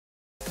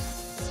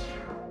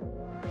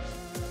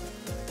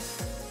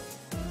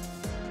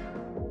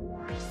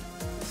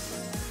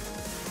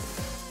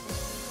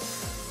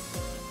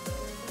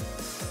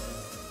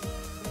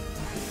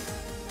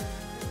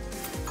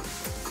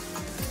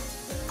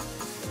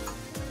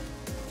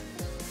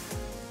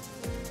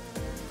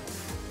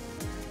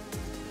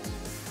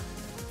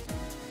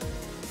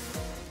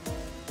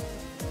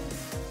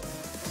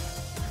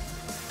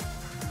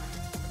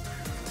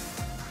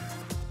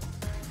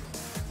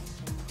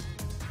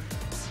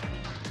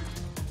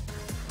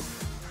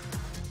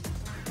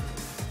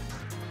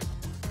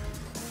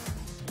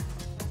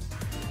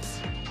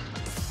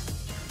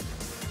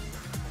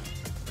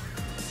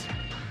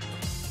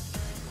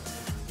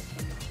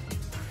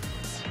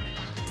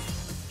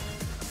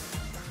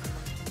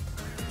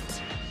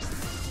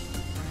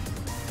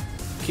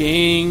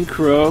King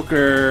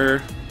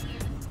Croaker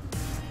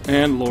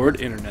and Lord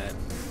Internet.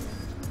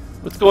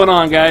 What's going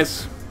on,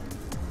 guys?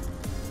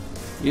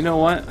 You know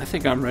what? I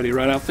think I'm ready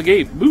right off the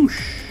gate. Boosh!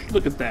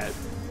 Look at that.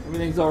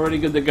 Everything's already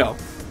good to go.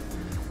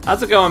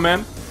 How's it going,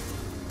 man?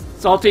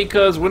 Salty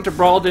cause Winter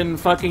Brawl didn't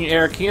fucking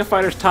air King of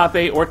Fighters Top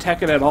 8 or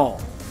Tekken at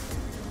all.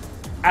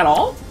 At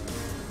all?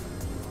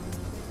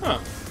 Huh.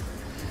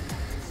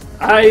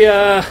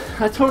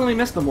 I totally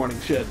missed the morning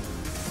shit.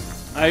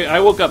 I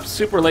woke up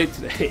super late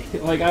today.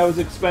 Like, I was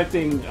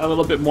expecting a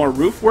little bit more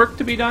roof work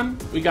to be done.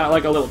 We got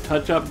like a little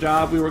touch-up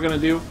job we were gonna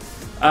do,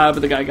 but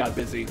the guy got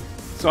busy.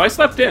 So I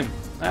slept in.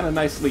 I had a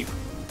nice sleep.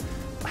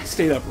 I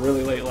stayed up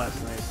really late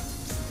last night.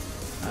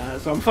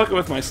 So I'm fucking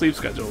with my sleep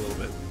schedule a little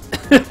bit.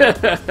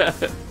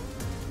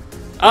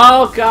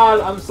 Oh god,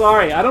 I'm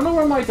sorry. I don't know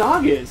where my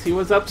dog is. He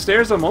was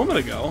upstairs a moment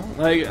ago.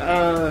 Like,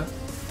 I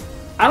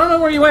don't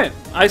know where he went.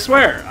 I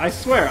swear.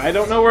 I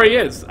don't know where he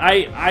is.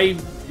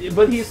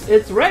 But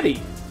it's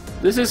ready.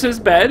 This is his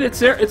bed. It's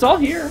there. It's all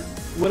here.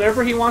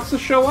 Whenever he wants to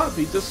show up,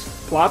 he just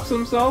plops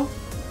himself.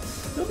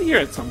 He'll be here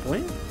at some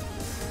point.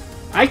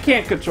 I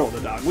can't control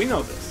the dog. We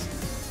know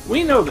this.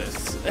 We know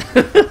this.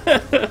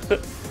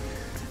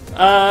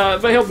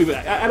 But he'll be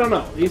back. I don't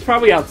know. He's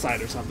probably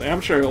outside or something.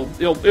 I'm sure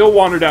he'll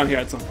wander down here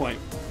at some point.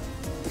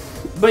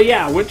 But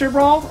yeah, Winter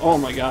Brawl. Oh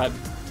my god,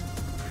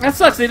 that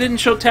sucks. They didn't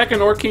show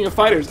Tekken or King of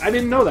Fighters. I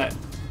didn't know that.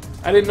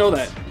 I didn't know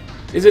that.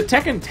 Is it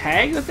Tekken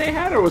Tag that they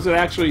had, or was it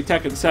actually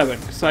Tekken 7?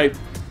 Because I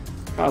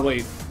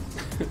probably...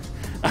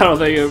 I don't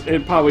think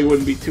it probably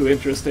wouldn't be too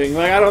interesting.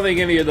 Like, I don't think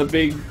any of the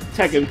big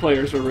Tekken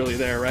players are really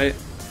there, right?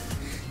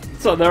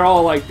 So they're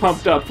all, like,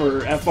 pumped up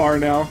for FR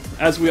now,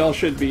 as we all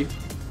should be.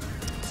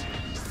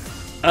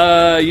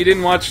 You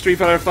didn't watch Street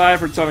Fighter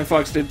V, or Sonic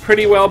Fox did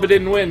pretty well, but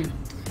didn't win.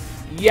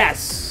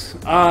 Yes!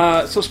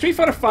 So Street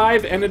Fighter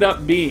V ended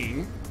up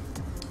being...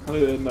 How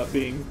did it end up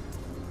being?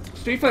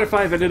 Street Fighter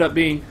V ended up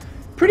being...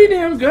 pretty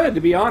damn good,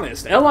 to be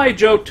honest. L.I.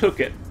 Joe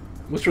took it,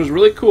 which was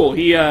really cool.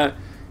 He,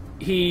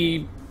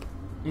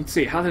 let's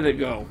see, how did it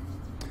go?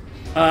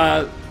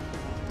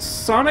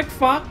 Sonic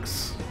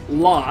Fox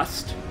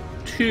lost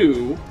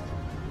to,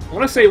 I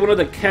want to say one of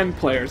the Ken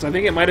players. I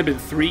think it might have been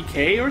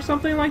 3K or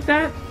something like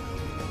that.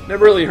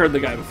 Never really heard the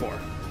guy before.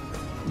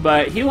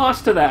 But he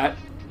lost to that,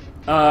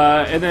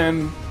 and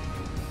then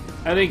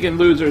I think in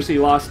losers he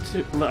lost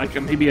to,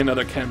 like, maybe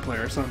another Ken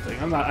player or something.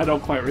 I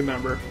don't quite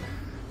remember.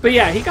 But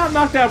yeah, he got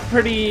knocked out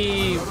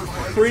pretty,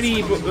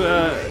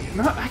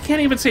 I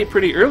can't even say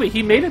pretty early.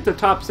 He made it to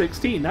top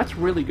 16. That's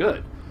really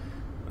good.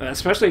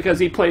 Especially because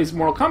he plays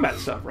Mortal Kombat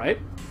stuff, right?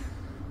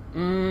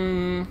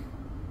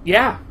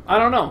 Yeah, I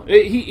don't know.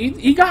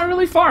 He got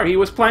really far. He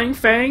was playing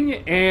Fang,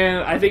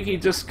 and I think he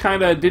just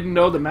kind of didn't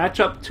know the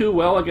matchup too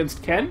well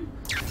against Ken,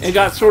 and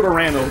got sort of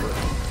ran over.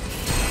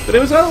 But it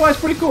was otherwise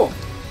pretty cool.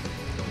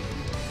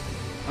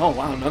 Oh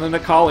wow, another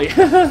Nikali.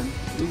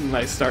 This is a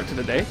nice start to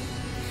the day.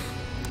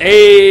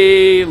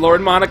 Hey,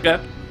 Lord Monica.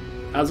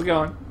 How's it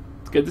going?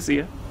 It's good to see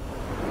you.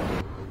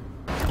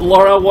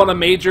 Laura won a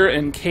major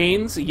in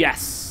Canes.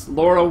 Yes,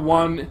 Laura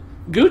won.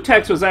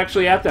 Gutex was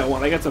actually at that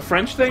one. I guess it's a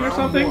French thing or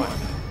something.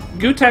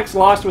 Gutex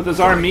lost with his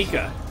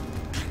Armika.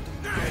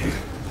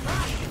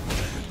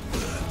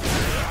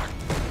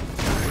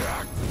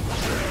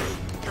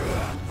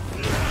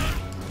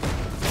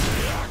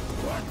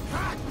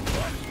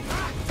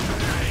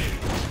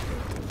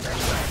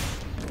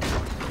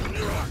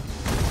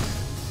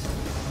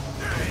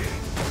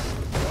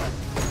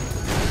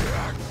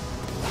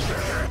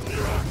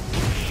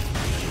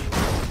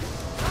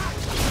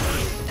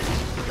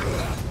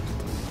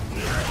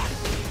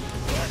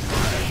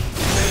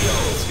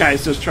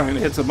 Guy's just trying to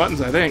hit some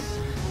buttons, I think.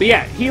 But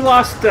yeah, he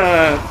lost,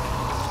 I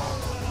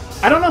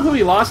don't know who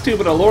he lost to,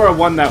 but Alora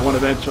won that one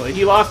eventually.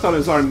 He lost on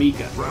his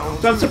Armika.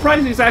 So I'm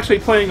surprised he's actually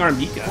playing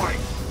Armika.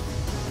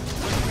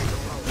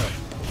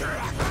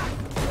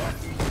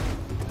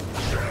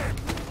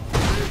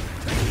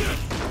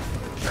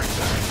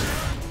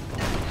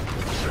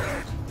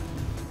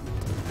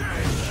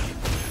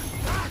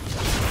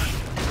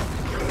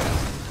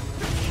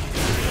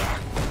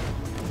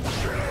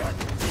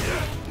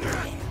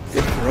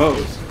 It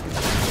throws.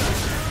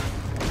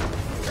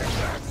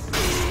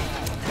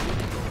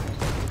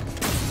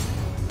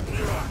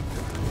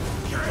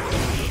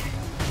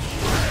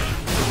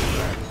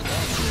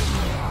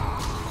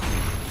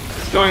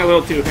 Going a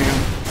little too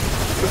ham.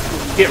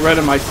 Let's get rid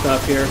of my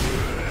stuff here.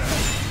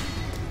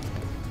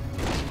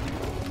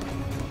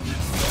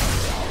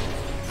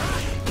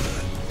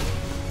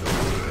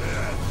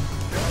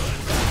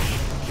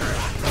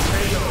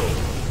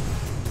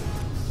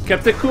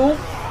 Kept it cool.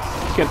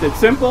 Kept it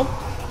simple.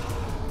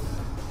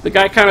 The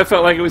guy kind of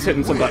felt like he was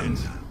hitting some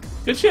buttons.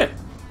 Good shit.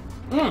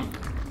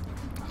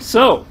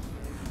 So,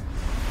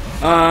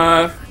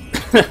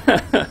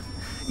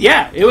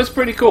 yeah, it was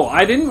pretty cool.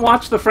 I didn't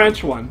watch the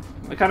French one.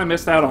 I kind of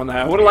missed out on that.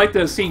 I would have liked to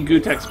have seen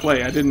Gutex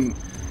play. I didn't.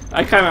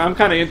 I'm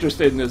kind of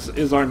interested in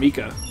his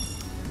Armika.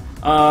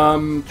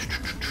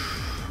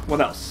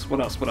 What else? What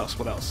else?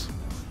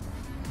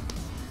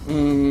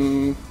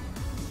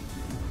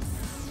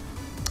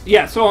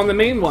 Yeah, so on the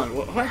main one,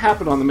 what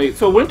happened on the main?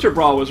 So Winter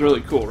Brawl was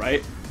really cool,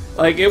 right?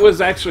 Like, it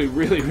was actually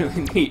really,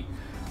 really neat.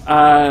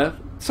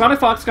 Sonic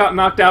Fox got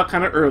knocked out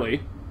kind of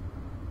early.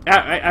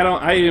 I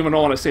don't even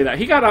want to say that.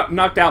 He got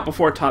knocked out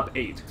before top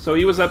 8, so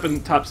he was up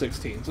in top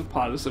 16. So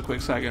pause just a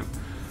quick second.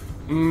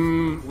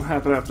 What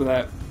happened after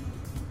that?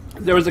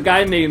 There was a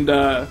guy named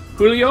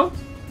Julio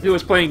who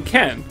was playing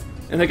Ken,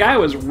 and the guy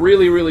was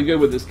really, really good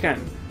with his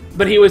Ken.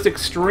 But he was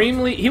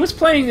he was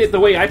playing it the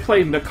way I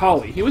played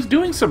Nikali. He was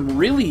doing some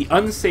really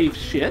unsafe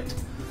shit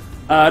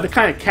to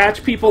kind of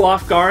catch people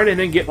off guard and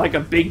then get like a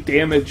big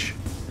damage,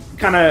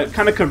 kind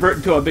of convert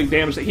into a big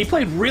damage. He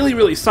played really,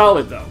 really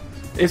solid though.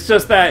 It's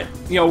just that,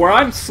 you know, where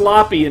I'm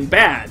sloppy and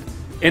bad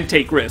and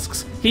take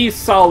risks, he's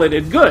solid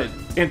and good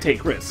and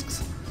take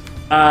risks.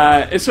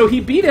 And so he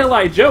beat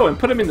L.I. Joe and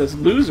put him in this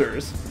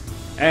losers.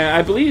 And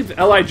I believe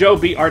L.I. Joe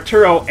beat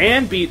Arturo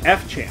and beat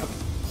F-Champ.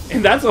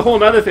 And that's a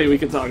whole other thing we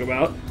can talk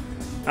about.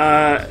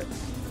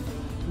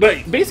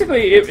 But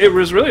basically, it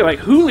was really like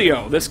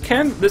Julio. This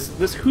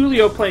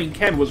Julio playing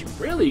Ken was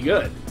really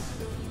good.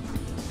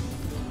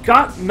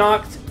 Got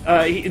knocked.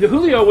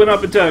 Julio went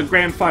up into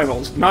grand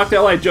finals, knocked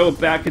L.I. Joe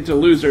back into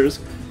losers.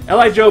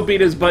 L.I. Joe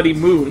beat his buddy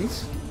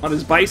Moons on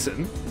his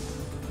Bison.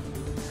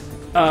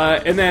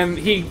 And then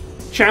he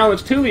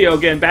challenged Julio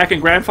again back in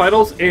grand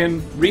finals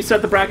and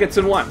reset the brackets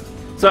and won.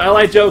 So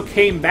L.I. Joe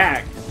came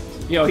back.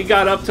 You know, he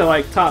got up to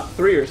like top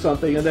 3 or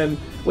something and then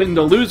went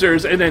into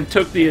losers and then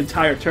took the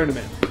entire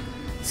tournament.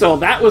 So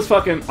that was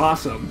fucking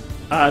awesome.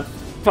 But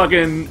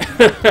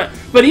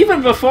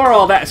even before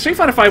all that, Street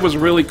Fighter V was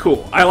really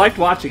cool. I liked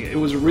watching it. It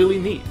was really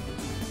neat.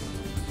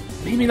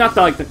 Maybe not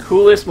the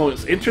coolest,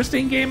 most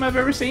interesting game I've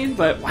ever seen,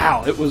 but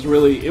wow, it was a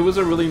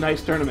really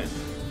nice tournament.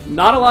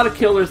 Not a lot of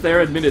killers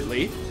there,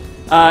 admittedly.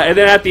 And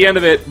then at the end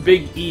of it,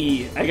 Big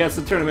E, I guess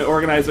the tournament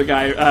organizer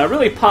guy,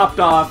 really popped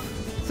off,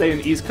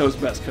 saying East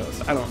Coast, West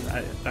Coast. I don't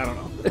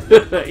know.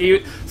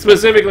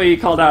 Specifically, he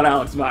called out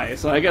Alex Valle,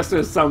 so I guess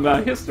there's some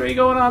history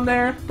going on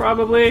there,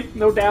 probably,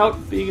 no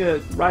doubt, being a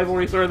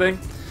rivalry sort of thing.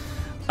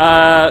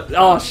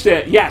 Oh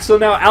shit, yeah, so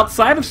now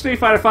outside of Street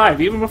Fighter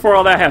V, even before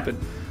all that happened,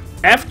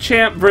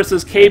 F-Champ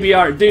versus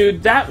KBR,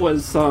 dude, that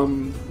was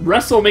some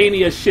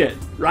WrestleMania shit,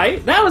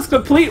 right? That was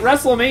complete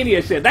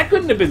WrestleMania shit. That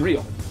couldn't have been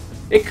real.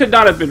 It could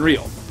not have been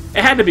real.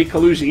 It had to be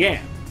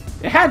Kalujian.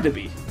 It had to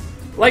be.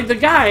 Like, the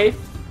guy...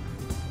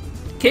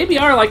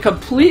 KBR, like,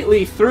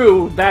 completely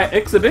threw that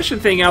exhibition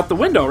thing out the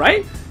window,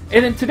 right?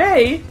 And then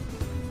today,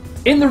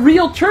 in the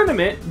real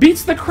tournament,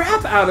 beats the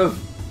crap out of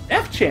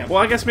F-Champ.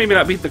 Well, I guess maybe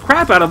not beat the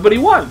crap out of, but he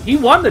won. He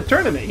won the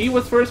tournament. He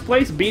was first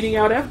place, beating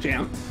out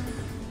F-Champ.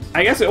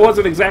 I guess it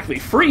wasn't exactly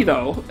free,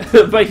 though,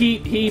 but he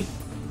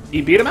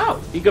beat him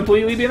out. He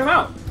completely beat him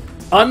out.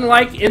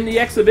 Unlike in the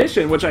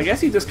exhibition, which I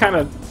guess he just kind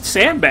of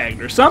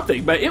sandbagged or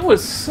something, but it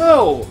was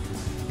so...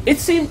 It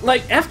seemed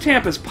like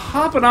F-Champ is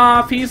popping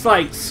off. He's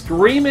like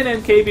screaming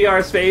in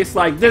KBR's face,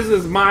 like, this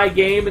is my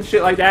game and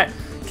shit like that.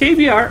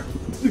 KBR,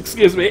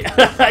 excuse me,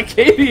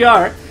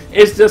 KBR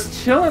is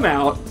just chilling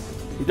out.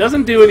 He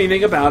doesn't do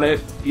anything about it.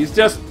 He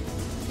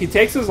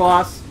takes his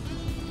loss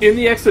in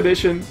the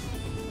exhibition.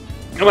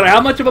 No matter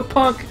how much of a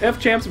punk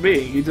F-Champ's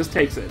being, he just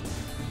takes it.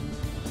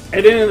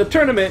 And then in the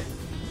tournament,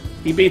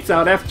 he beats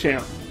out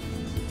F-Champ.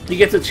 He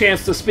gets a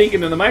chance to speak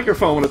into the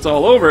microphone when it's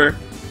all over,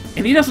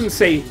 and he doesn't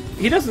say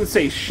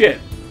shit.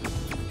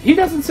 He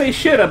doesn't say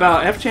shit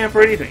about F-Champ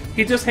or anything.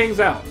 He just hangs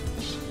out.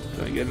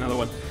 Let me get another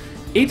one.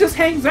 He just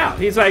hangs out.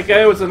 He's like,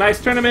 it was a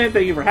nice tournament,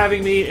 thank you for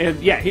having me,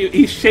 and yeah,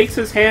 he shakes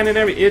his hand and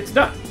everything. It's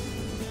done.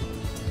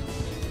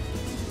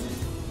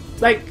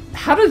 Like,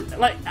 how does,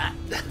 like...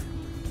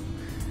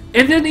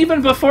 And then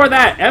even before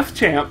that,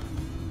 F-Champ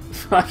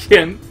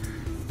fucking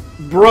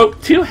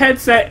broke 2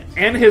 headset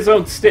and his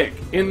own stick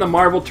in the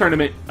Marvel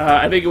tournament.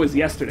 I think it was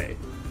yesterday.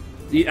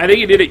 I think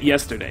he did it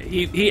yesterday.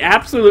 He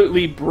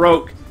absolutely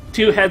broke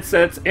 2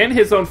 headsets and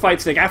his own fight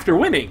stick after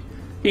winning.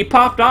 He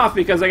popped off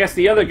because I guess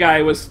the other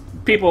guy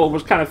people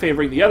was kind of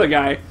favoring the other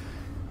guy,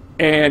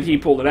 and he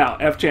pulled it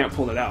out. F-Champ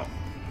pulled it out.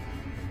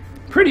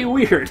 Pretty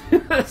weird.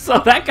 So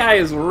that guy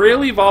is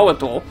really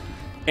volatile,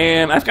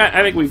 and I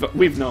think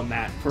we've known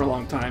that for a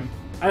long time.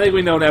 I think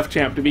we've known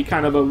F-Champ to be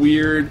kind of a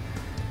weird...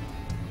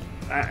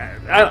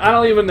 I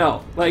don't even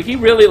know. Like, he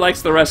really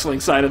likes the wrestling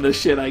side of this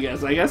shit, I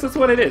guess. I guess that's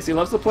what it is. He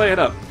loves to play it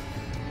up.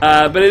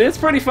 But it is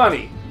pretty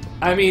funny.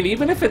 I mean,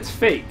 even if it's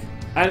fake.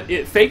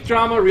 Fake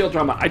drama, real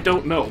drama, I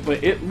don't know.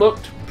 But it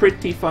looked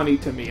pretty funny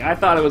to me. I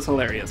thought it was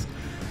hilarious.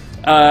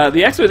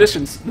 The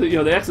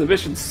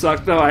exhibition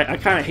sucked, though. I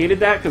kind of hated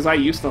that because I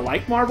used to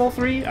like Marvel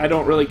 3. I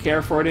don't really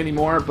care for it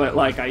anymore, but,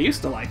 like, I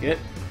used to like it.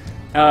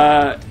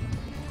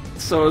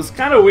 So it was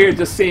kind of weird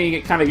just seeing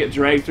it kind of get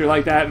dragged through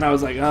like that, and I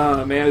was like,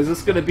 oh man, is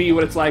this going to be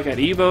what it's like at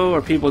EVO?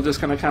 Are people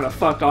just going to kind of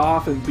fuck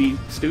off and be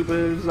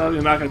stupid and stuff?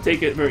 You're not going to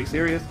take it very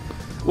serious?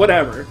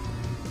 Whatever.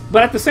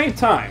 But at the same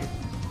time,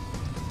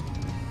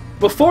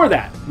 before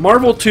that,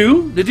 Marvel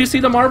 2, did you see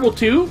the Marvel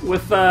 2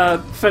 with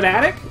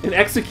Fnatic and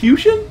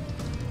Execution?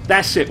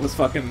 That shit was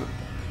fucking...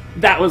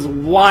 That was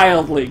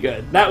wildly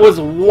good. That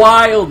was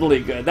wildly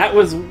good. That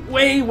was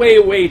way, way,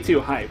 way too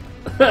hype.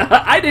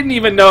 I didn't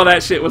even know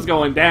that shit was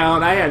going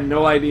down. I had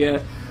no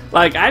idea.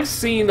 Like, I've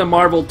seen the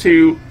Marvel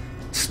 2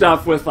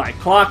 stuff with, like,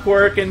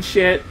 Clockwork and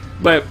shit,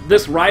 but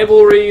this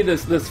rivalry,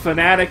 this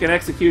Fnatic and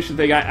Execution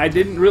thing, I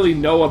didn't really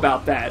know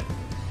about that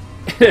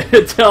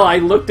until I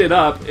looked it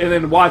up and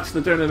then watched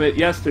the tournament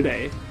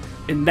yesterday.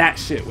 And that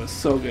shit was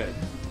so good.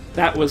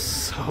 That was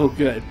so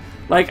good.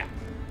 Like,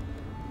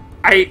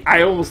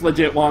 I almost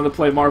legit wanted to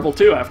play Marvel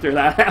 2 after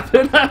that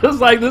happened. I was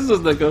like, this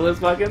is the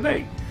coolest fucking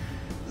thing.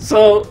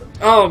 So,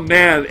 oh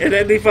man, and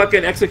then the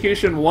fucking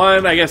Execution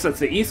won. I guess that's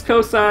the East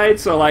Coast side,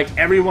 so like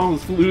everyone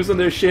was losing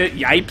their shit.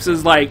 Yipes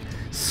is like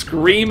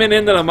screaming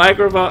into the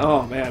microphone.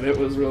 Oh man, it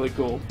was really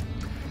cool.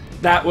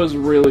 That was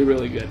really,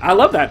 really good. I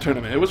love that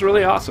tournament. It was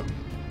really awesome.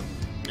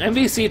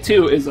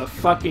 MVC2 is a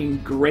fucking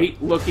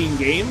great looking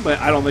game, but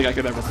I don't think I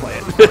could ever play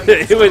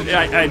it.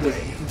 I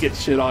just get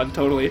shit on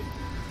totally.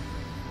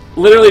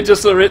 Literally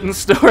just a written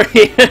story.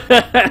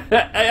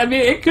 I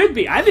mean, it could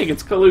be. I think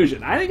it's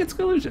collusion.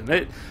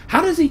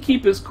 How does he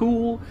keep his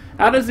cool?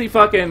 How does he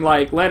fucking,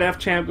 like, let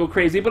F-Champ go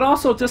crazy? But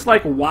also, just,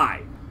 like,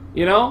 why?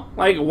 You know?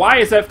 Like, why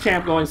is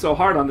F-Champ going so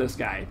hard on this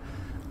guy?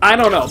 I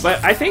don't know.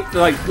 But I think,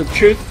 like, the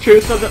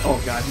truth of it...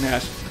 Oh, God,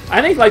 Nash. I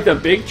think, like, the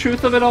big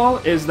truth of it all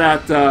is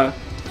that,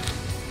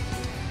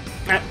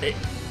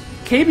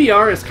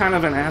 KBR is kind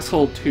of an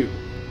asshole, too.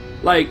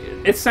 Like,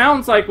 it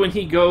sounds like when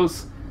he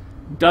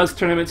does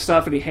tournament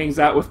stuff and he hangs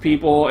out with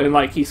people and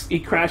like he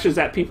crashes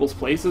at people's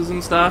places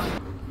and stuff,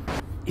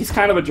 he's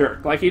kind of a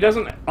jerk. Like, he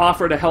doesn't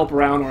offer to help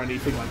around or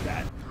anything like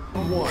that.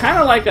 Kind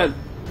of like a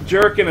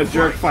jerk and a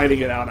jerk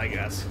fighting it out, I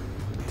guess.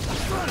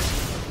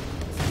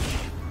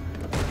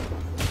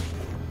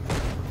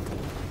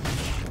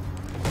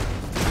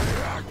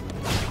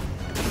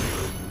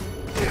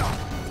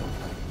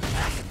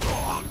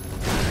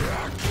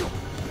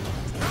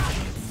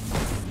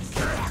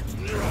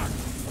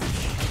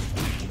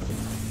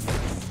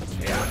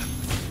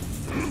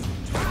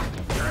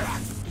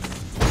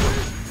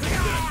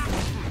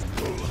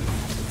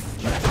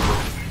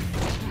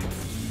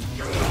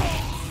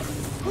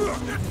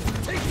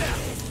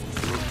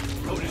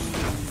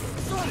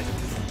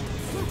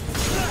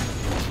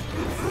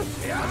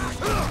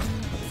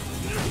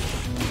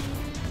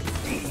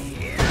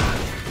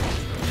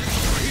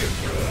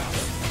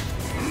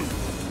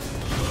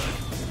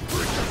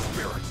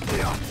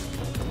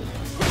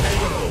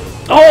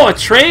 Oh, a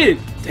trade!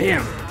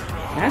 Damn.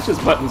 Nash's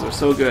buttons are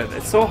so good.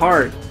 It's so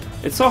hard.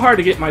 It's so hard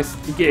to get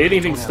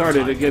anything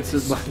started against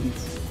his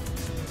buttons.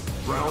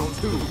 Round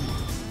 2.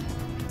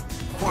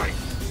 Fight.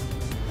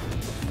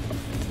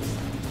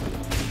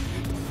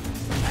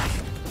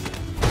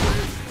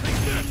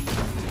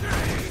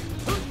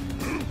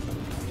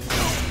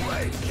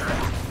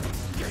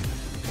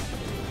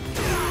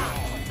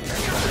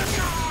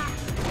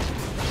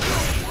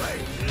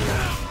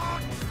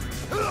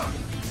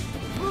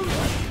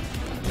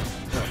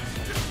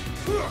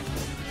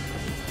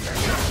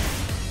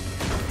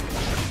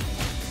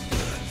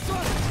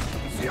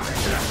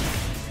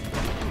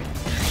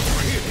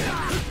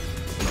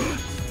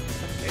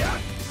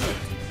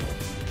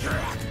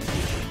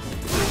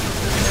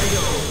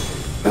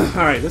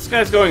 Alright, this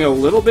guy's going a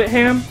little bit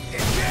ham.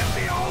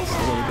 Just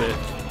a little bit.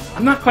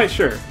 I'm not quite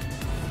sure.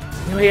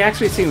 You know, he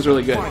actually seems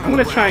really good. I'm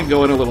going to try and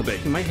go in a little bit.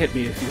 He might hit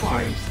me a few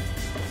times.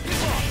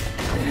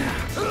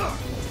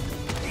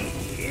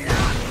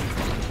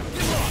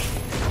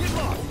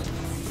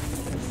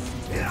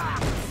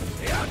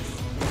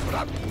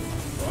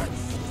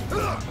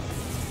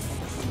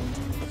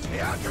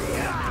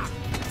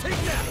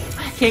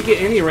 I can't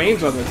get any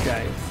range on this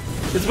guy.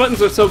 His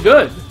buttons are so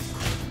good.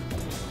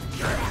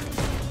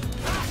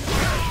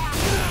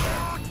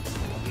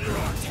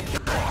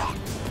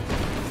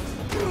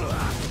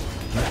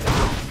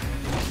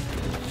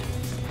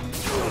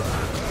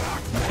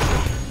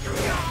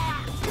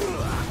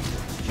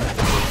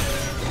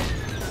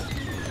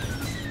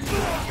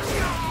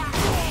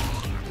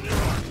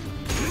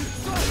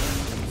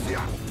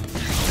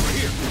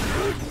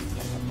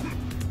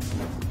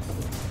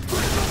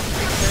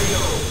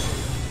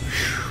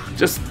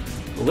 Just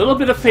a little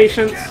bit of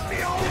patience.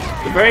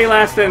 The very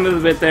last end of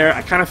the bit there,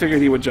 I kind of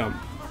figured he would jump.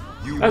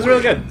 That was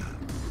really good.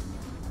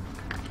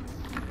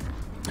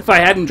 If I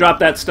hadn't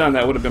dropped that stun,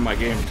 that would have been my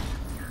game.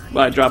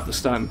 But I dropped the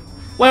stun.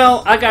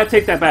 Well, I gotta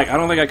take that back. I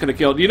don't think I could have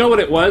killed. You know what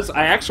it was?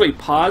 I actually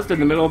paused in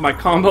the middle of my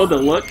combo to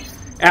look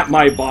at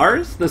my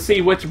bars to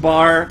see which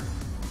bar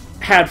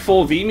had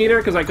full V meter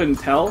because I couldn't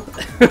tell.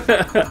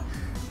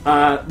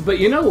 But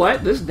you know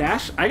what? This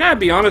dash, I gotta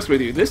be honest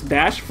with you, this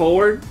dash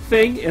forward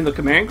thing in the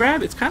command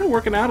grab, it's kind of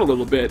working out a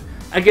little bit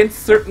against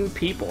certain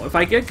people. If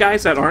I get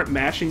guys that aren't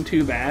mashing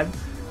too bad,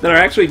 that are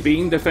actually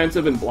being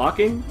defensive and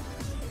blocking,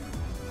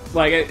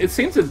 like, it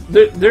seems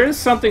that there is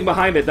something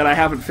behind it that I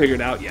haven't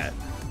figured out yet.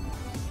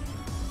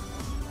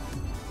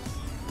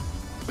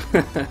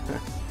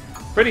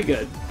 Pretty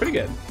good. Pretty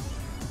good.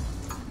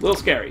 A little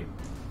scary.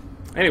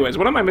 Anyways,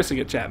 what am I missing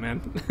at chat,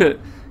 man?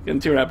 Getting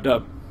too wrapped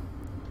up.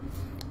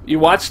 You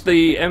watched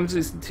the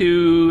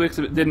MC2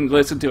 exhibit, didn't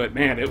listen to it.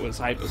 Man, it was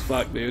hype as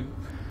fuck, dude.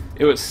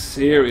 It was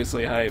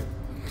seriously hype.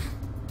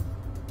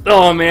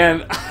 Oh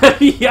man,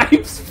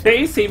 Yipe's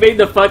face, he made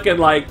the fucking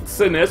like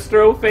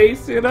Sinestro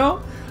face, you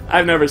know?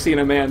 I've never seen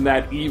a man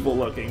that evil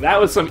looking. That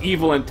was some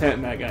evil intent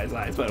in that guy's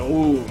eyes, but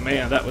oh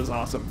man, that was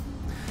awesome.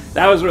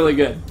 That was really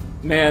good.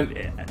 Man,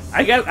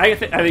 I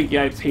think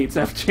Yipes hates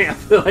F-Champ.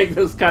 Like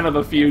there's kind of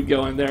a feud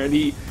going there, and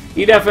he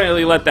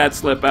definitely let that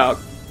slip out.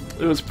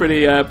 It was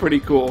pretty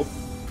cool.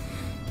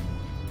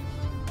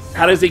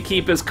 How does he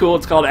keep his cool?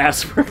 It's called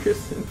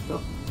Asperger's.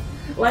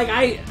 Like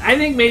I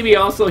think maybe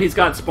also he's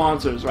got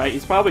sponsors, right?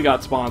 He's probably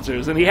got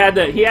sponsors, and he had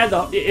to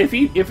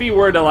if he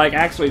were to like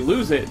actually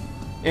lose it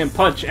and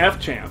punch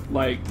F-Champ,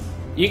 like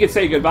you could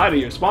say goodbye to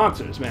your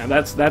sponsors, man.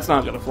 That's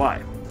not gonna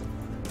fly.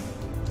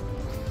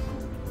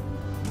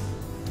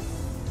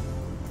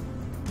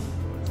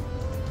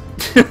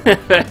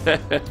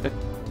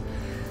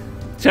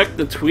 Check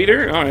the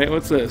tweeter. All right,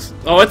 what's this?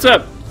 Oh, what's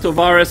up?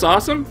 Tovar is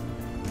awesome.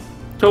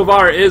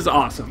 Tovar is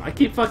awesome. I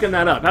keep fucking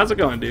that up. How's it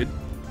going, dude?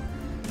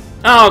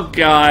 Oh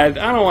god,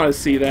 I don't want to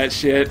see that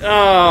shit.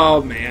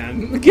 Oh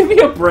man, give me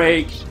a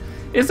break.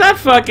 Is that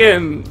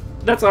fucking...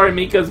 That's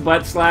Aramika's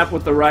butt slap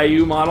with the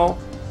Ryu model?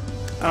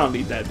 I don't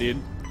need that,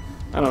 dude.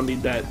 I don't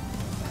need that.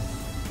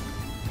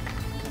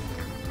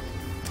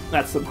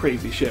 That's some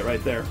crazy shit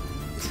right there.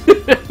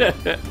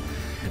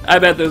 I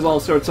bet there's all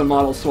sorts of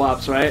model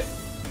swaps, right?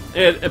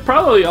 It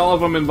probably all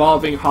of them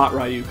involving hot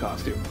Ryu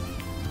costume.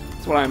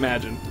 That's what I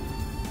imagine.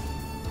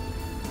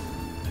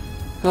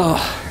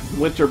 Oh,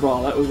 Winter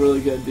Brawl, that was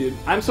really good, dude.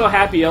 I'm so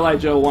happy L.I.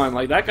 Joe won.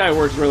 Like, that guy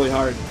works really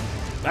hard.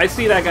 I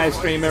see that guy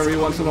stream every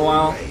once in a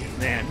while.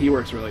 Man, he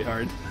works really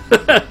hard.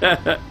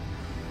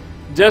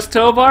 Just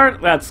Tovar?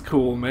 That's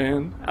cool,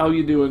 man. How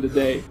you doing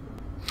today?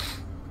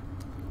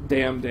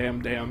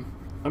 Damn.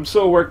 I'm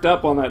so worked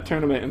up on that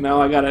tournament, and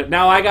now I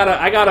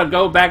gotta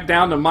go back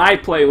down to my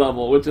play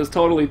level, which is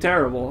totally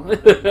terrible.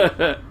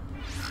 At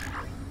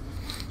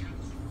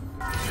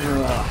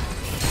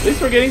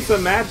least we're getting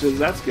some matches.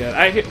 That's good.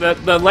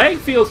 The leg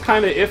feels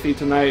kind of iffy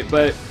tonight,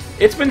 but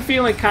it's been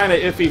feeling kind of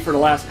iffy for the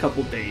last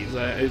couple days.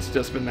 It's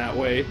just been that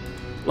way.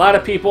 A lot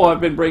of people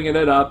have been bringing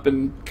it up,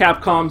 and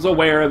Capcom's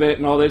aware of it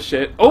and all this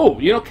shit. Oh,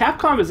 you know,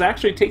 Capcom is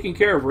actually taking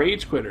care of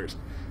rage quitters.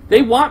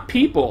 They want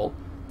people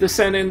to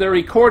send in their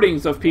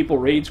recordings of people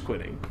rage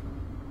quitting.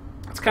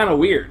 It's kind of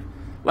weird.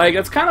 Like,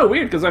 it's kind of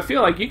weird because I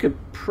feel like you could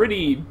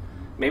pretty...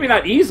 Maybe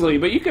not easily,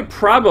 but you could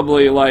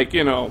probably, like,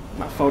 you know,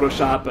 not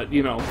Photoshop, but,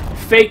 you know,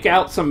 fake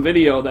out some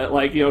video that,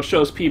 like, you know,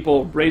 shows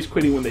people rage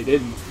quitting when they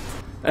didn't.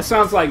 That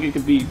sounds like it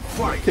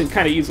can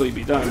kind of easily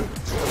be done.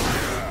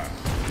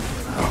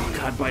 Oh,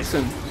 God,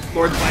 Bison.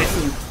 Lord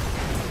Bison.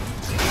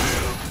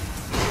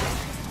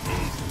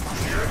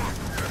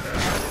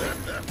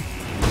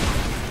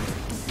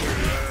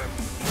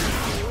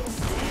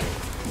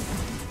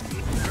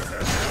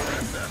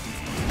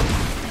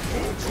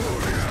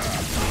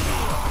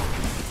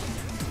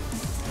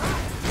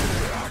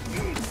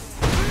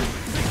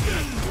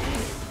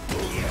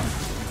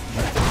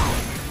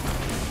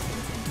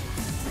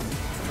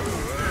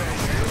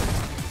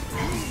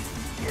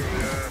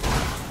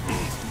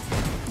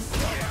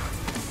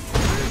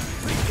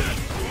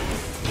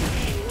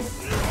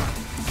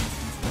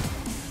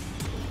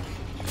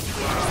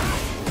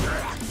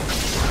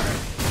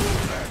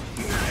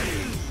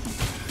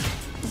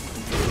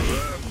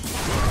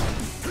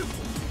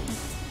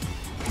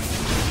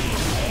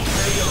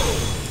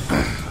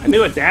 I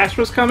knew a dash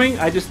was coming,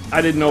 I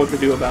didn't know what to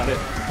do about it.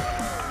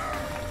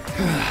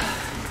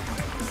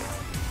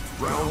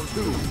 Round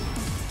 2.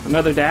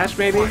 Another dash,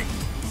 maybe?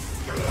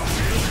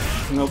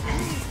 Nope.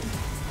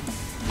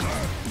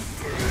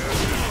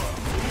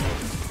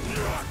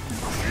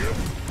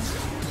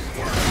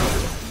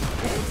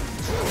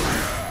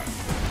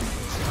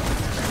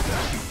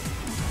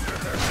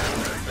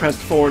 Pressed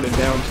forward and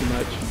down too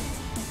much.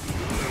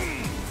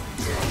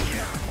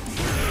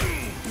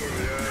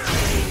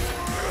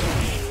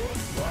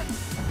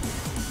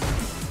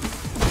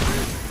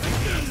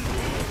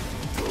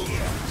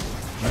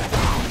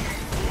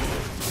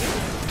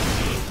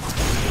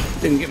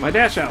 Didn't get my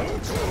dash out.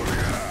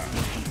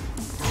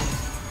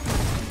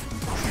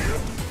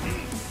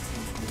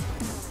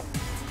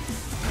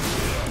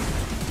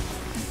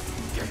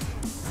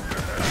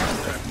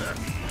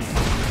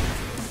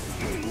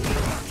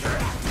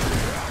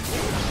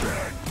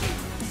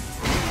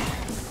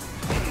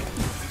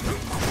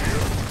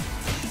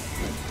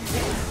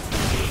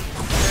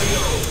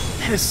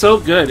 That is so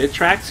good. It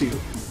tracks you.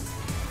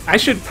 I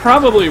should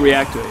probably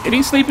react to it.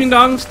 Any sleeping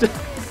dongs?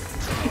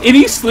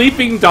 Any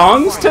sleeping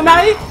dongs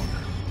tonight?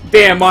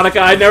 Damn, Monica,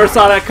 I never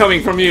saw that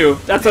coming from you.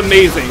 That's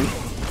amazing.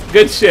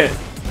 Good shit.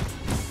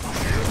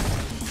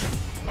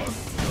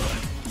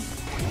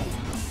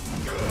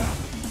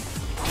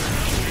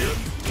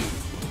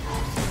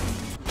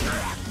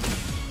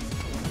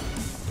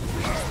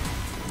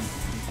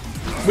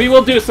 We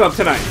will do some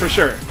tonight, for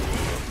sure.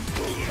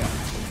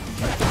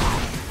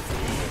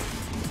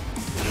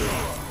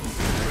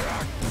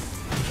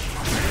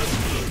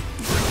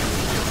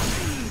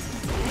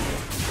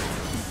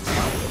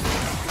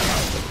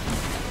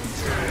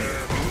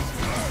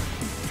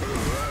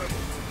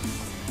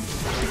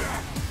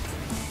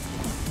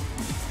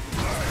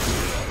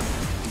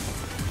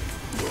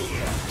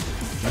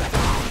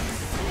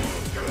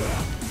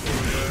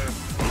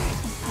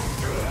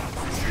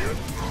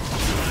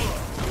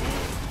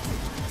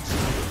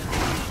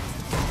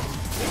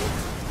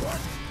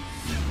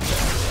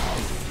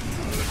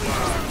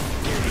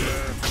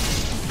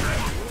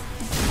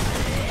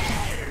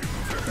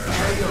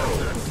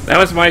 That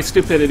was my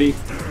stupidity.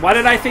 Why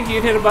did I think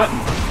you'd hit a button?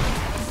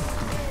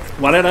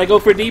 Why did I go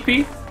for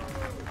DP?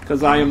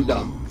 Because I am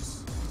dumb.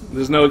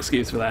 There's no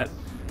excuse for that.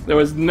 There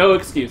was no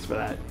excuse for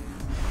that.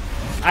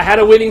 I had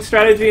a winning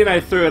strategy and I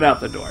threw it out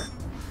the door.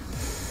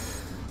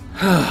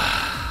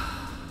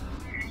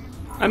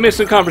 I missed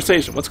a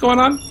conversation. What's going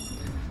on?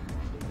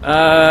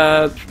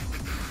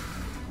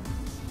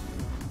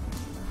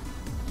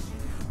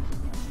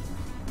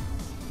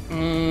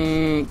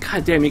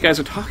 God damn, you guys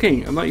are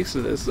talking. I'm not used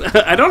to this.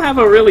 I don't have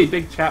a really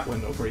big chat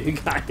window for you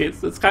guys.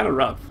 It's kind of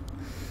rough.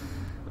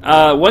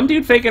 One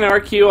dude faking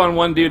RQ on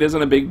one dude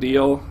isn't a big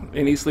deal.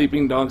 Any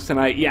sleeping dogs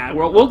tonight? Yeah,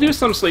 we'll do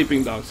some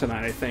sleeping dogs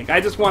tonight, I think.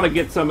 I just want to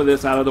get some of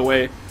this out of the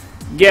way.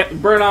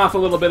 Burn off a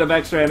little bit of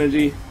extra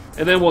energy,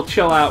 and then we'll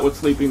chill out with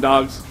sleeping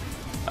dogs.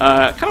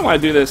 Kind of want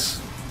to do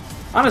this.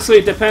 Honestly,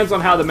 it depends on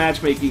how the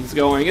matchmaking's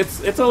going.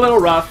 It's a little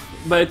rough,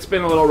 but it's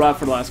been a little rough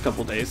for the last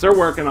couple days. They're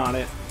working on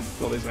it. That's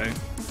what they say.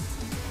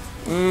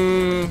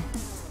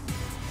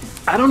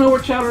 I don't know where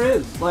Chowder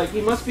is. Like,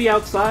 he must be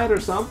outside or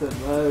something.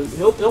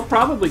 He'll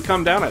probably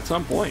come down at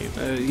some point.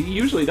 He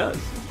usually does.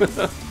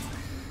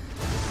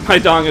 My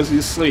dong is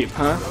asleep,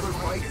 huh?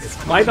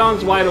 My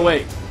dong's wide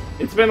awake.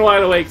 It's been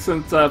wide awake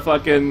since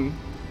fucking...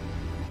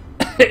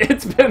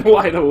 It's been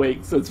wide awake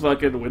since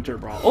fucking Winter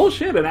Brawl. Oh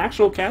shit, an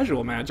actual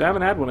casual match. I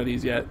haven't had one of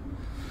these yet.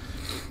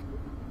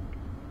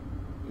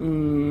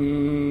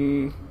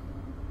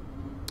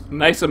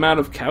 Nice amount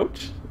of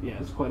couch. Yeah,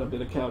 it's quite a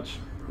bit of couch.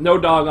 No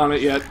dog on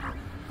it yet.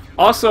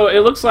 Also, it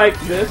looks like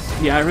this.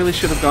 Yeah, I really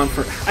should have gone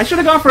for... I should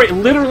have gone for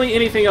literally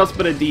anything else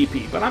but a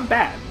DP, but I'm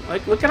bad.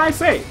 Like, what can I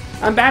say?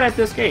 I'm bad at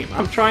this game.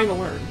 I'm trying to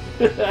learn.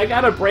 I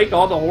gotta break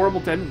all the horrible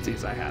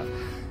tendencies I have.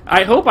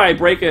 I hope I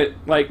break it,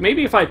 like,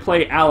 maybe if I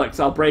play Alex,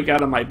 I'll break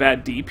out of my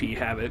bad DP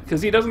habit,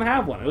 because he doesn't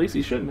have one. At least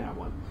he shouldn't have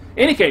one.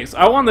 In any case,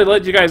 I wanted to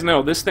let you guys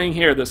know, this thing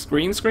here, the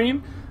green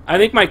screen, I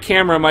think my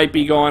camera might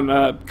be going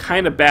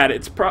kind of bad.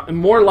 It's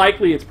more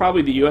likely it's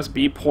probably the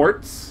USB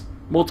ports,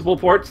 multiple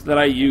ports that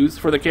I use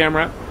for the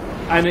camera.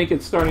 I think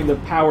it's starting to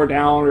power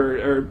down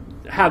or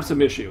have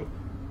some issue.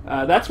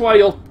 That's why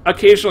you'll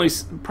occasionally,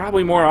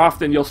 probably more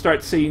often, you'll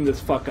start seeing this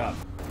fuck up.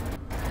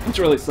 Which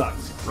really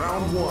sucks.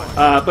 Round one.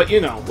 But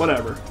you know,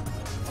 whatever.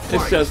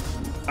 It's just,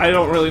 I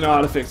don't really know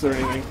how to fix it or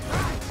anything.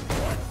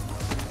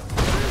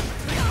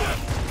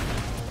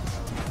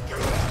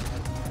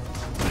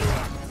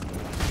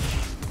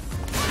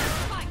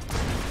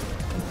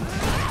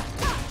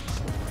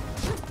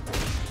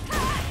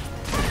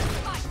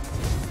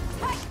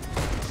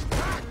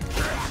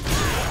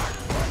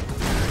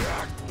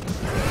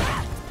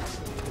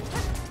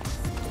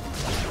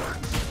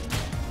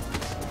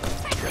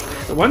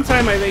 The one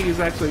time I think he's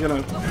actually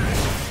gonna...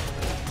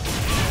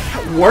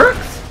 That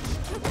works?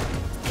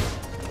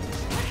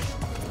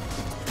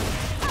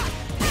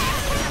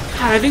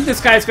 God, I think this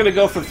guy's gonna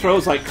go for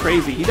throws like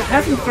crazy. He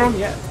hasn't thrown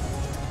yet.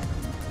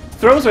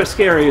 Throws are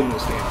scary in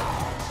this game.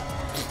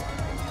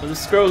 The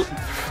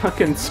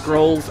fucking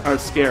scrolls are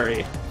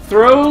scary.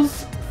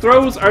 Throws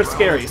are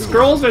scary.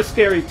 Scrolls are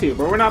scary too,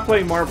 but we're not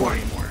playing marble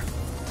anymore.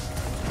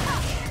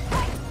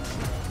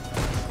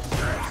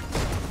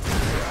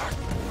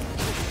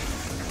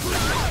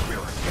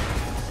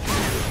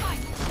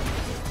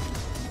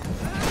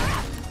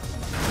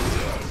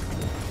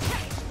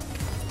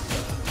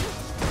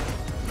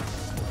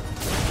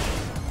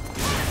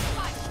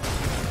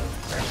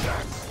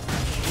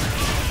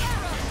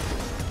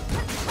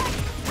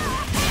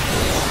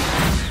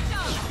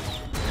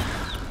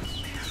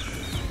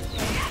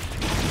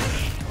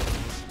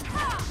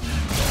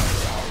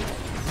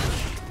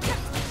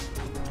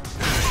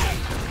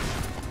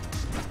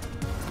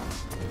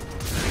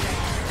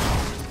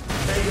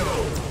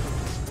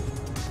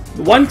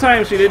 One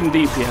time she didn't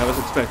DP, I was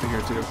expecting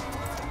her to.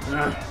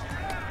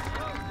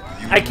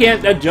 I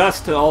can't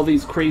adjust to all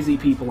these crazy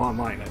people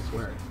online, I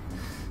swear.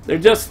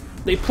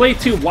 They play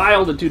too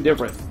wild and too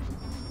different.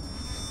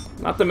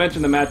 Not to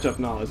mention the matchup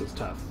knowledge is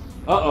tough.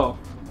 Uh-oh.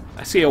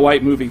 I see a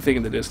white moving thing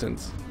in the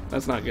distance.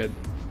 That's not good.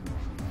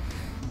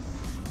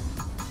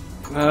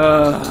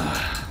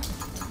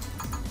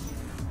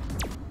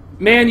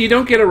 Man, you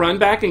don't get a run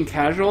back in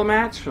casual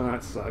match? Oh,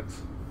 that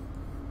sucks.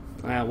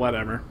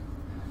 Whatever.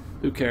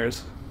 Who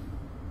cares?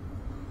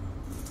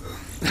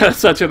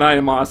 Such an I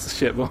am awesome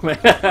shit moment.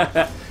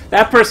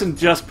 That person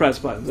just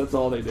pressed buttons, that's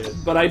all they did.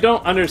 But I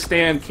don't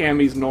understand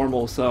Cammy's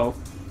normal, so...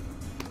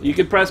 You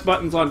could press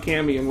buttons on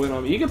Cammy and win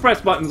on me. You can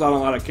press buttons on a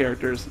lot of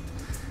characters.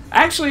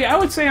 Actually, I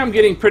would say I'm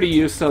getting pretty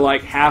used to,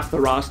 like, half the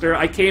roster.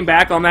 I came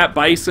back on that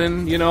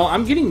Bison, you know,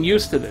 I'm getting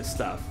used to this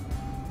stuff.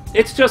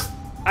 It's just,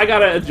 I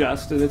gotta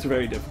adjust, and it's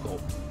very difficult.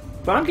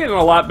 But I'm getting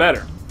a lot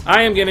better.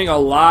 I am getting a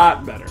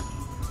lot better.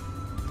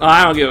 Oh,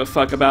 I don't give a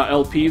fuck about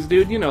LPs,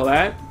 dude, you know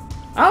that.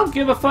 I don't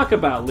give a fuck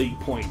about league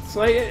points.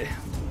 Like,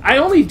 I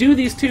only do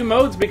these two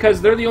modes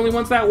because they're the only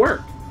ones that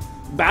work.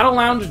 Battle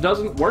Lounge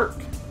doesn't work.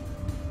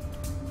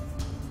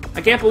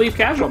 I can't believe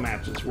casual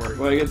matches work.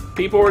 Like,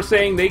 people were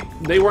saying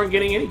they weren't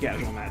getting any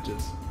casual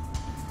matches.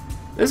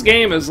 This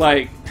game is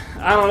like,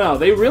 I don't know.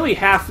 They really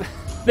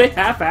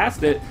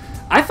half-assed it.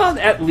 I thought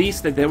at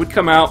least that they would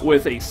come out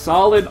with a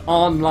solid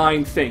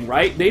online thing,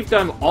 right? They've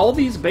done all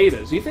these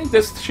betas. You think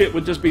this shit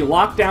would just be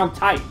locked down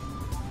tight,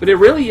 but it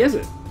really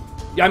isn't.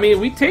 I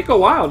mean, we take a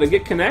while to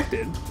get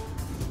connected, and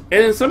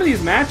then some of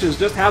these matches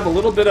just have a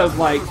little bit of,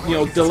 like, you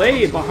know,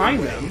 delay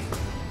behind them.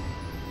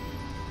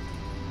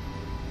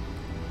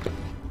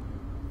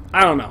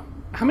 I don't know.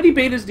 How many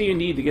betas do you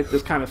need to get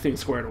this kind of thing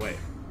squared away?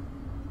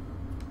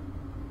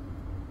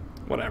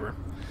 Whatever.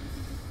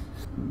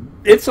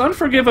 It's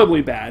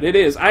unforgivably bad. It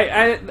is.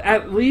 I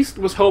at least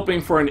was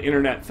hoping for an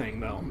internet thing,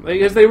 though,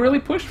 because they really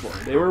pushed for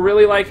it. They were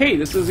really like, "Hey,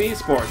 this is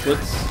esports.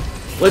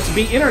 Let's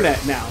be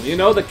internet now." You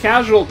know, the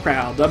casual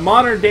crowd, the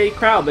modern day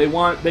crowd. They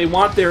want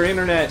their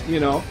internet. You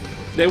know,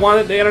 they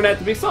want the internet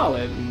to be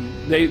solid.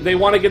 And they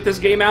want to get this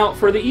game out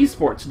for the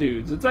esports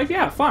dudes. It's like,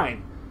 yeah,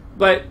 fine,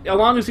 but as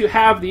long as you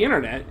have the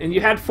internet, and you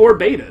had 4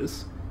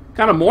 betas,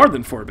 kind of more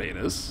than 4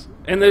 betas,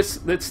 and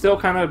that's still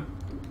kind of,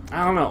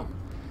 I don't know,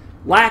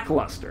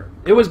 lackluster.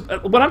 It was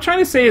what I'm trying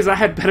to say is I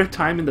had better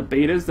time in the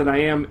betas than I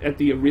am at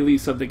the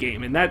release of the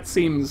game, and that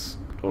seems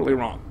totally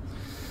wrong.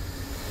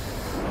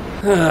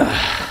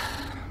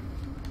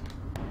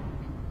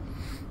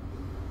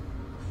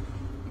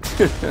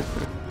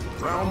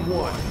 Round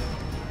 1.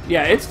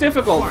 Yeah, it's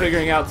difficult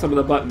figuring out some of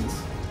the buttons.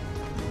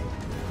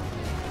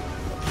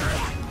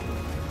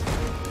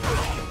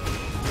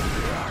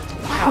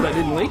 Wow, that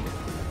didn't leak.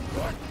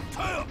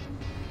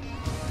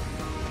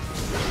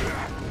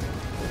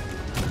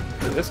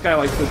 This guy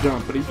likes to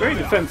jump, but he's very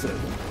defensive.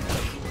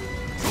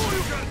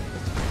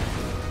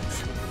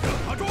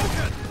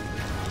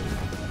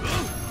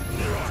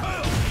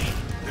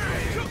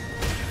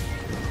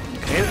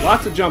 Okay,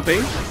 lots of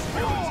jumping.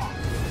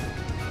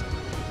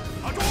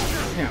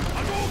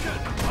 Damn.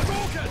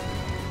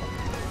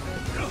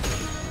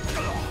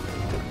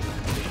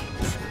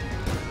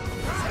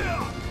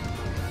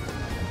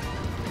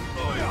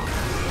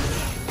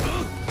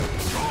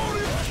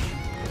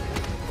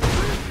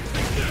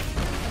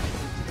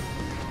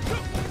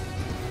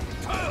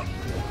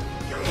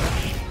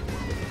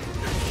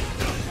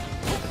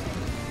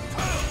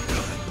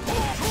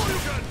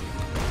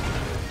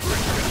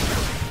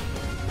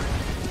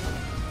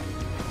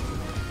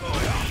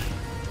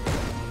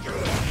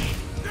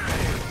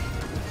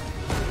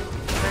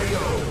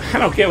 I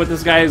don't get what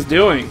this guy is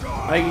doing.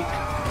 Like,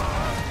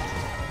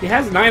 he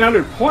has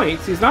 900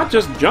 points. He's not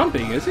just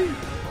jumping, is he?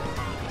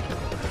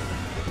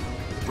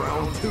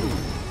 Round 2.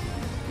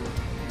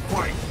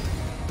 Fight.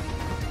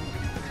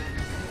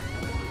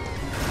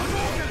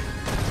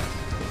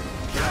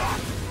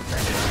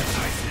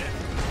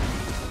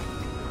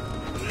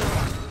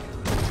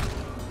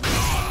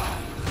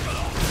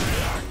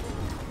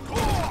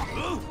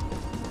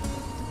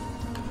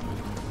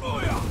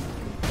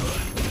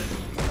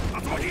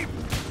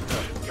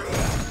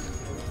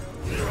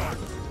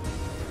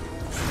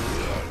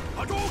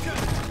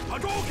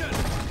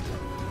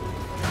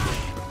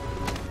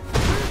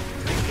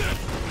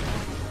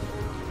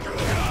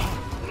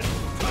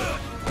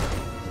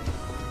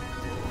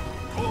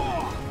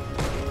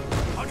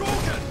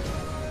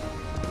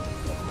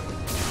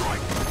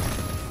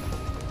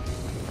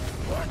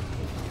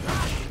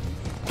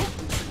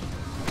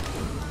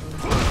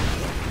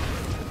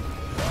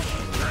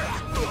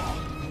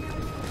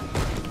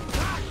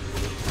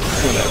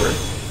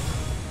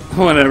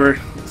 Whatever.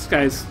 This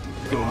guy's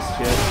doing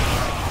shit.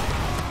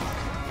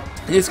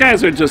 These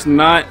guys are just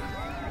not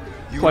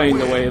playing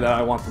the way that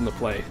I want them to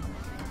play.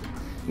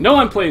 No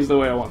one plays the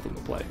way I want them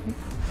to play.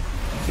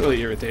 It's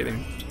really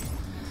irritating.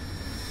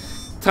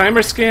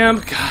 Timer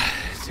scam? God,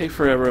 it'd take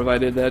forever if I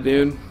did that,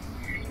 dude.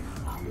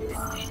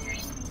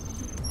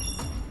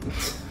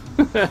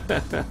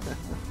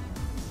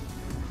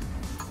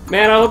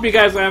 Man, I hope you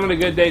guys are having a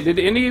good day. Did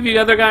any of you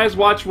other guys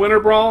watch Winter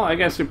Brawl? I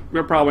guess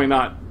you're probably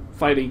not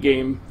fighting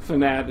game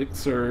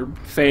fanatics or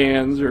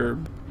fans or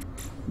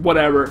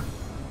whatever.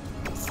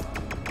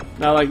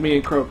 Not like me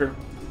and Croker.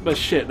 But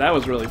shit, that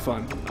was really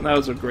fun. That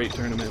was a great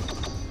tournament.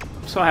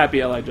 I'm so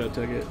happy L.I. Joe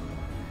took it.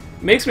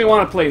 Makes me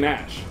want to play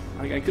Nash.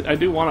 Like I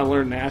do want to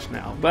learn Nash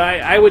now.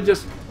 But I would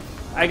just...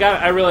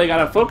 I really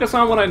gotta focus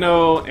on what I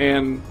know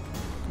and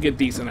get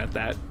decent at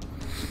that.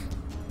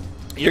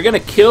 You're gonna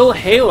kill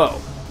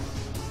Halo.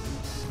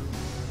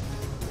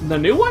 The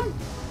new one?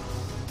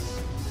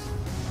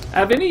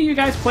 Have any of you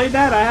guys played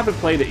that? I haven't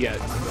played it yet.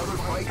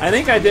 I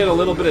think I did a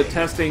little bit of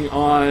testing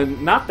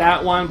on, not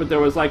that one, but there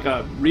was like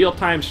a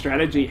real-time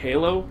strategy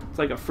Halo. It's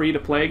like a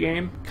free-to-play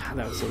game. God,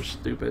 that was so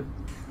stupid.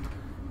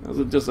 That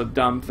was just a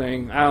dumb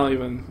thing. I don't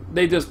even...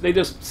 They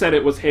just said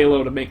it was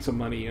Halo to make some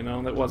money, you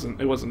know? It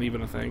wasn't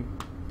even a thing.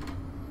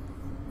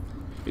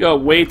 You go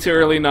way too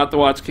early not to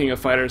watch King of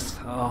Fighters.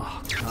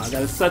 Oh, God,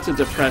 that is such a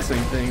depressing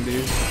thing,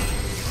 dude.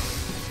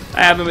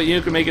 I haven't, but you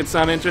can make it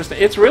sound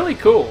interesting. It's really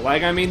cool.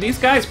 Like, I mean, these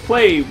guys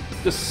play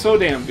just so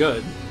damn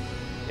good.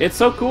 It's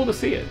so cool to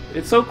see it.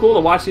 It's so cool to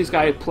watch these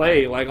guys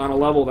play like on a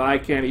level that I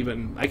can't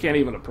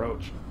even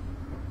approach.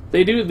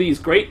 They do these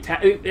great...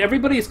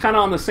 Everybody's kind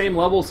of on the same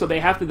level, so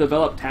they have to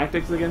develop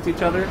tactics against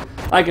each other.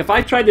 Like, if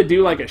I tried to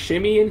do, like, a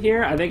shimmy in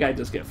here, I think I'd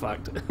just get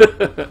fucked.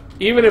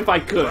 Even if I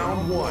could.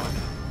 Round one.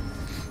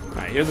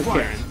 Alright, here's a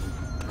Karen.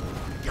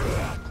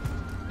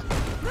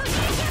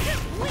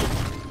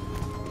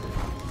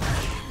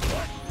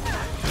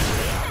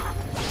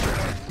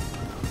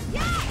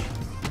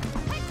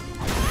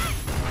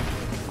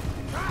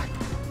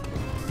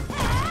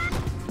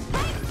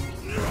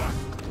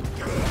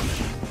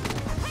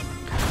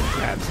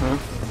 Grabs, huh?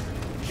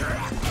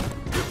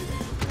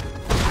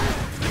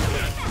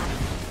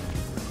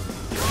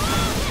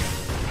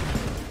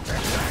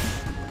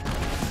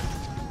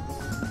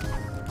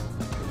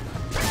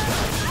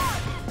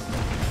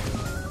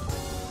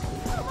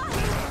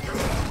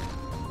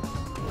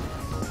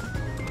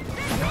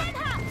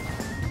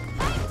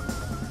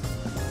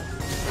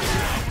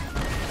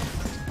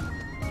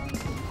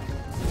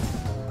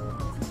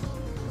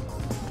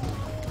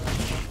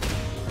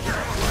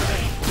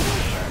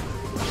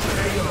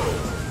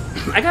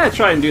 I gotta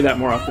try and do that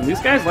more often.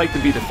 These guys like to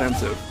be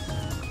defensive.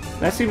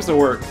 That seems to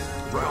work.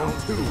 Round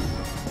two.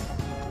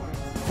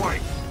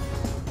 Fight.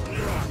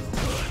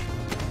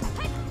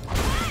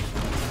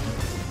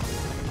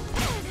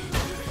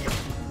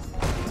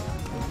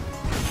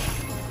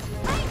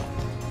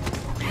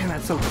 Man,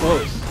 that's so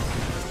close.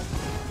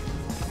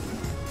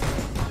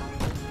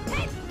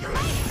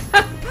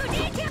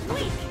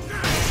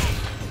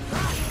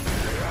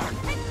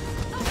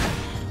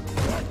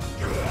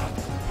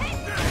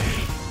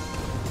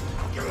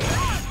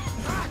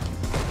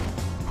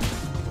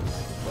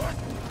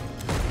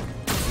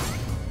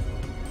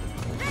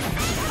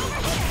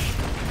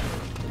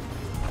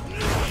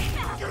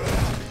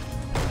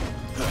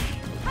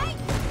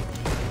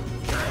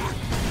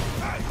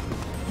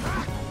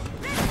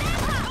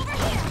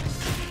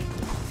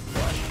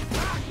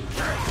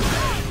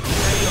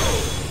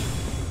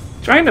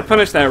 Trying to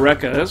punish that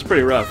Rekka, that's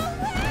pretty rough.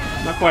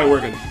 Not quite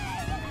working.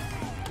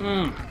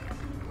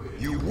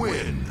 You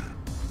win.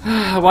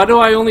 Why do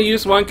I only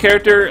use one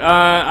character?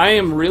 I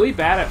am really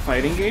bad at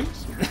fighting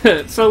games.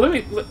 So let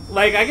me,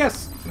 like, I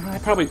guess, I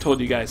probably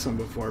told you guys some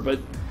before, but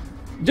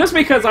just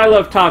because I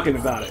love talking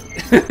about it.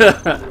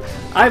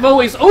 I've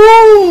always,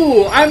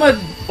 ooh, I'm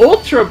a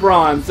Ultra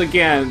Bronze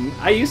again.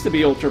 I used to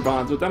be Ultra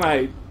Bronze, but then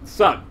I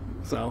sucked,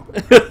 so.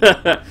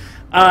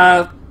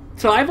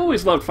 So I've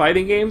always loved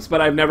fighting games,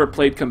 but I've never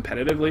played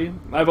competitively.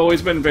 I've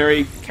always been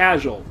very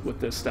casual with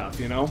this stuff,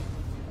 you know?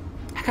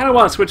 I kind of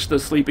want to switch to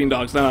Sleeping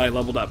Dogs now that I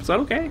leveled up. Is that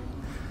okay?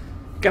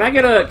 Can I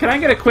get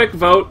a quick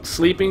vote?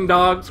 Sleeping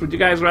Dogs? Would you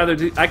guys rather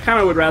do... I kind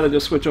of would rather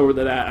just switch over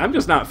to that. I'm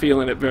just not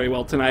feeling it very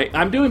well tonight.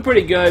 I'm doing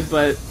pretty good,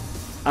 but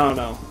I don't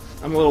know.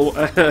 I'm a little...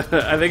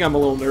 I think I'm a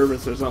little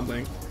nervous or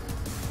something.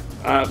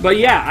 But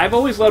yeah, I've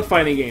always loved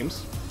fighting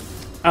games.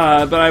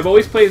 But I've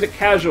always played it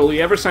casually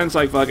ever since,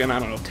 like, fucking, I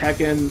don't know,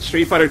 Tekken,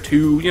 Street Fighter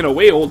 2, you know,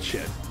 way old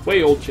shit.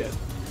 Way old shit.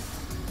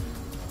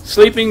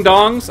 Sleeping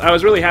Dongs, I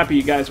was really happy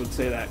you guys would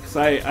say that, because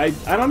I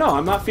don't know,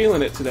 I'm not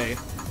feeling it today.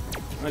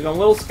 Like, I'm a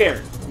little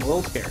scared. I'm a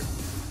little scared.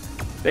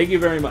 Thank you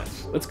very much.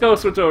 Let's go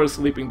switch over to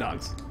Sleeping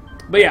Dogs.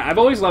 But yeah, I've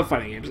always loved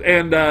fighting games,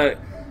 and I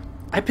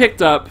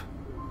picked up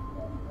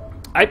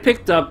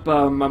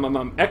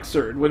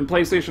Xrd when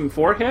PlayStation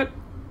 4 hit.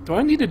 Do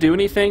I need to do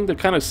anything to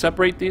kind of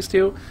separate these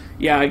two?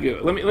 Yeah, I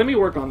do. Let me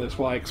work on this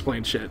while I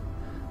explain shit.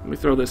 Let me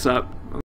throw this up.